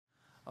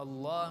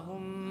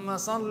اللهم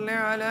صل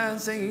على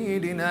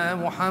سيدنا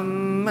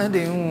محمد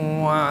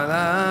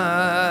وعلى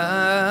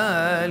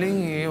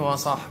آله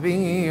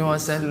وصحبه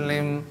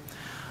وسلم.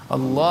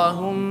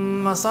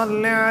 اللهم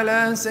صل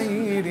على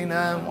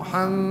سيدنا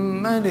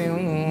محمد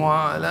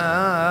وعلى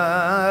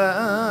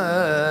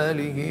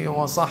آله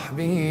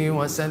وصحبه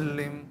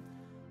وسلم.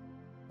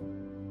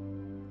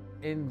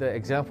 In the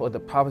example of the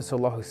Prophet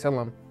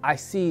ﷺ, I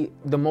see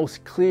the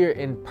most clear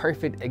and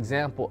perfect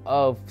example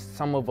of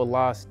some of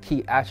Allah's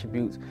key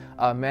attributes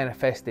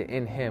manifested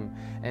in him.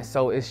 And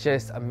so it's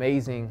just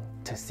amazing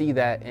to see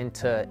that and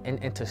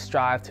to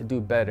strive to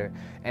do better.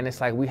 And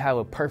it's like we have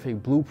a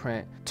perfect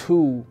blueprint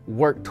to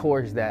work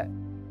towards that.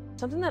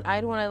 Something that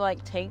I'd want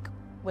to take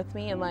with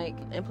me and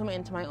implement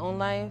into my own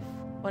life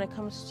when it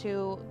comes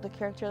to the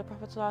character of the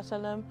Prophet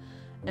ﷺ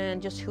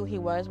and just who he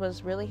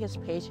was really his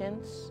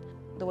patience.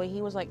 The way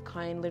he was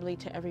kind literally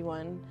to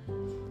everyone.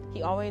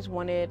 He always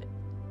wanted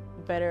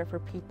better for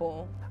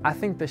people. I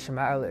think the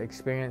Shama'il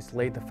experience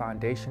laid the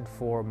foundation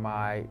for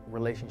my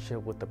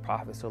relationship with the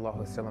Prophet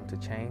ﷺ to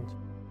change.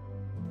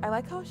 I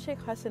like how Sheikh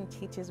Hassan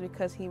teaches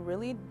because he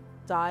really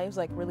dives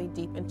really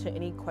deep into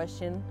any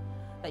question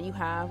that you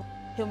have.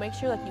 He'll make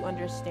sure you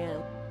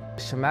understand.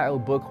 The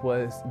Shama'il book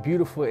was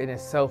beautiful in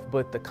itself,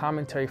 but the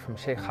commentary from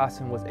Sheikh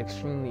Hassan was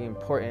extremely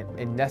important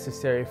and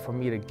necessary for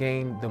me to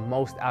gain the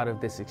most out of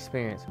this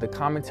experience. The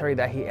commentary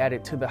that he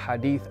added to the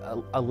hadith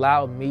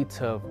allowed me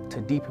to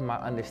deepen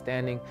my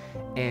understanding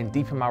and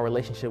deepen my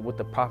relationship with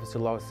the Prophet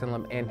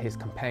ﷺ and his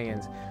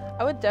companions.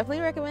 I would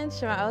definitely recommend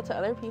Shama'il to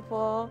other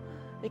people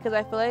because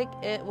I feel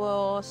it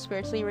will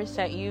spiritually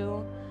reset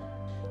you.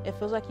 It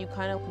feels you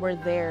kind of were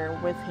there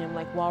with him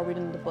while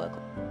reading the book.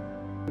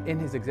 In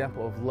his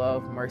example of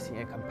love, mercy,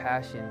 and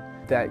compassion,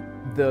 that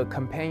the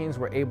companions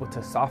were able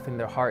to soften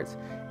their hearts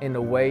in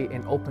a way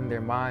and open their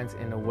minds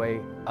in a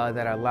way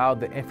that allowed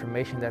the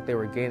information that they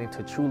were gaining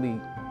to truly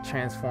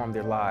transform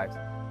their lives.